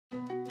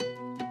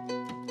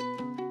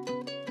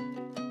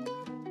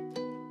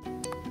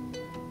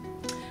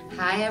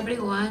Hi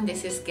everyone,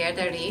 this is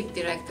Gerda Reed,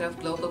 Director of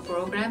Global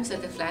Programs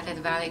at the Flathead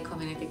Valley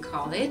Community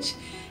College,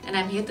 and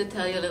I'm here to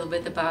tell you a little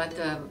bit about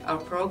our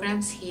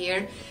programs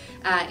here.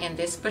 In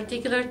this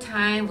particular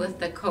time with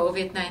the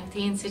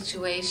COVID-19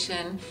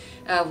 situation,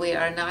 we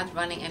are not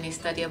running any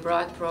study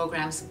abroad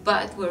programs,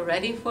 but we're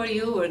ready for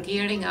you. We're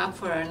gearing up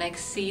for our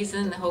next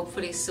season,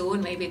 hopefully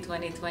soon, maybe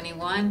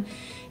 2021.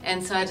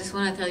 And so I just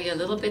want to tell you a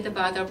little bit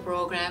about our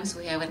programs.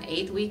 We have an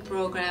 8-week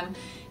program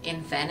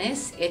in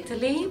Venice,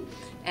 Italy,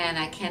 and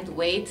I can't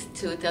wait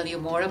to tell you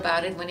more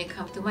about it when you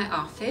come to my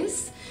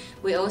office.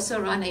 We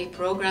also run a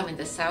program in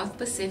the South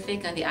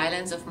Pacific on the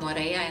islands of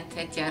Morea and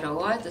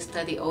Tetiaroa to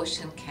study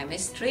ocean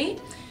chemistry,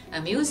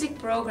 a music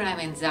program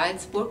in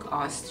Salzburg,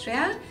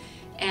 Austria,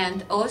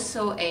 and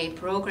also a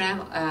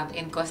program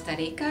in Costa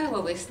Rica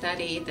where we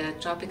study the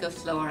tropical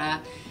flora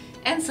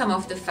and some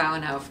of the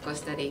fauna of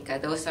Costa Rica.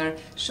 Those are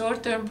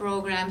short-term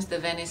programs. The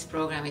Venice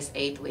program is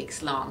 8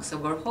 weeks long. So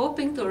we're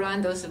hoping to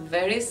run those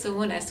very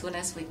soon as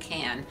we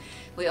can.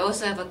 We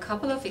also have a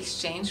couple of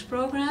exchange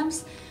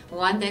programs.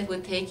 One that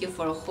will take you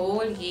for a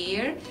whole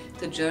year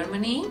to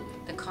Germany,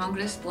 the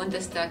Congress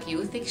Bundestag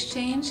Youth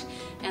Exchange,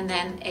 and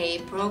then a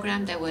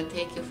program that will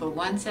take you for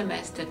 1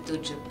 semester to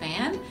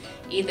Japan,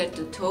 either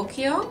to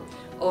Tokyo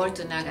or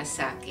to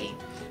Nagasaki.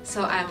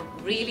 So I'm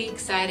really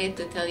excited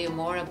to tell you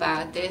more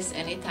about this.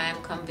 Anytime,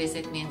 come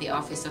visit me in the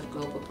Office of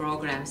Global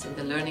Programs in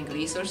the Learning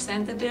Resource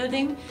Center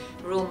building,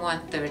 room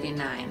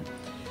 139.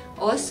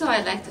 Also,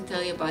 I'd like to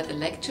tell you about the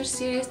lecture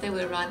series that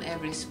we run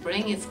every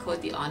spring. It's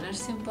called the Honor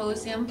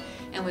Symposium,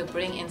 and we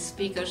bring in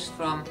speakers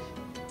from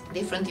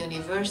different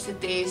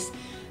universities,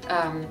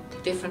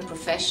 different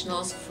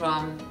professionals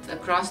from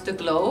across the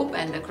globe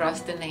and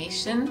across the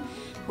nation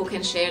who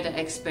can share their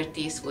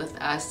expertise with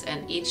us.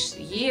 And each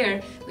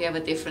year we have a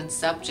different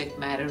subject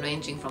matter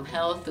ranging from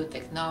health to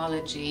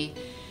technology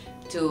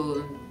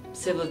to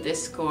civil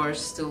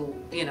discourse to,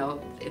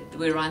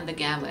 we run the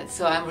gamut.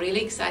 So I'm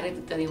really excited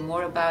to tell you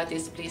more about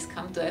this. Please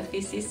come to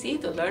FVCC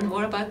to learn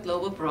more about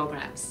global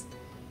programs.